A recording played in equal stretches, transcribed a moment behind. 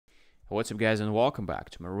What's up, guys, and welcome back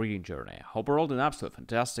to my reading journey. Hope we're all doing absolutely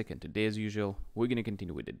fantastic, and today, as usual, we're going to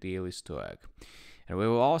continue with the Daily Stoic. And we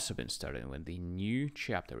will also been starting with the new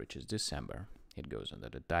chapter, which is December. It goes under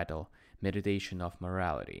the title, Meditation of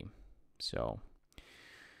Morality. So,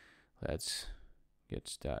 let's get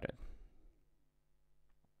started.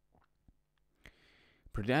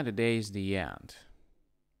 Pretend the day is the end.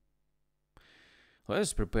 Let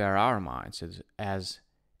us prepare our minds as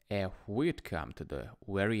if we'd come to the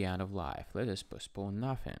very end of life. Let us postpone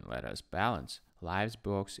nothing. Let us balance life's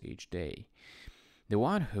books each day. The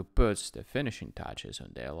one who puts the finishing touches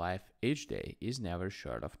on their life each day is never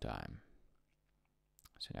short of time.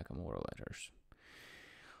 Seneca Moral Letters.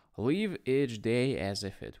 Live each day as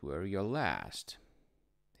if it were your last.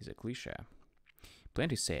 Is a cliche.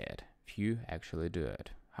 Plenty say it, few actually do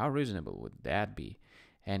it. How reasonable would that be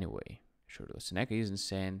anyway? Surely Seneca isn't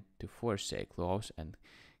saying to forsake laws and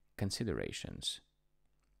considerations,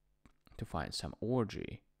 to find some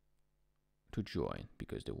orgy to join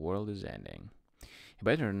because the world is ending. A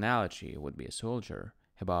better analogy would be a soldier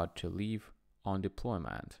about to leave on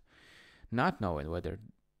deployment, not knowing whether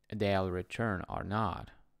they'll return or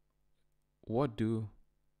not. What do?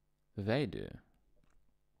 They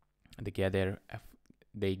get their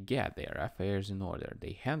affairs in order.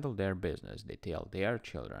 They handle their business. They tell their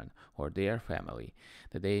children or their family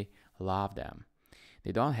that they love them.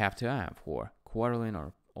 They don't have time for quarreling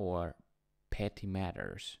or petty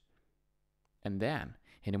matters. And then,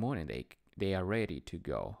 in the morning, they are ready to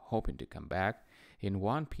go, hoping to come back in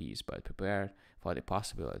one piece, but prepared for the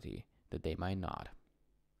possibility that they might not.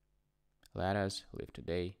 Let us live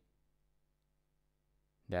today,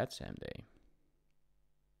 that same day.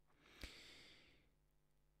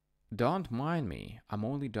 Don't mind me, I'm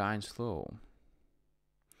only dying slow.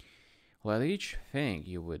 Let each thing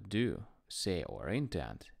you would do, say, or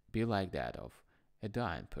intend be like that of a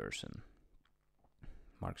dying person.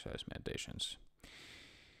 Marxist Meditations.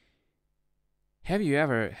 Have you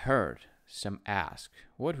ever heard some ask,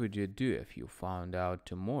 what would you do if you found out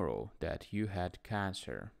tomorrow that you had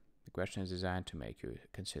cancer? The question is designed to make you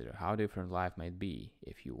consider how different life might be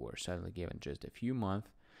if you were suddenly given just a few months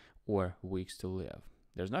or weeks to live.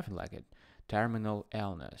 There's nothing like a terminal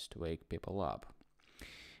illness to wake people up.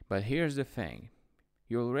 But here's the thing.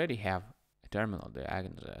 You already have a terminal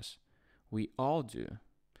diagnosis. We all do.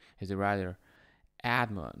 As the writer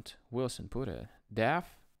Edmund Wilson put it,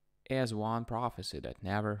 death is one prophecy that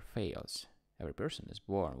never fails. Every person is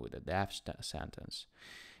born with a death sentence.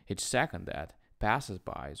 Each second that passes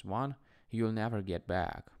by is one you'll never get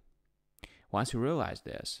back. Once you realize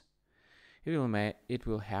this, it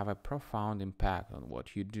will have a profound impact on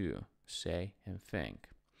what you do, say, and think.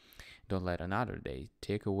 Don't let another day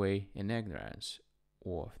take away in ignorance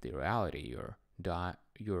of the reality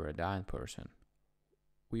you're a dying person.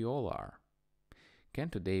 We all are. Can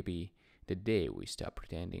today be the day we stop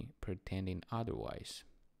pretending otherwise?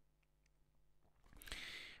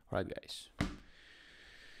 Right, guys.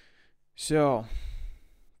 So,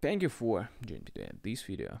 thank you for joining today in this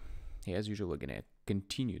video. As usual, we're gonna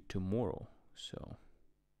continue tomorrow. So,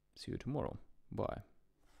 see you tomorrow. Bye.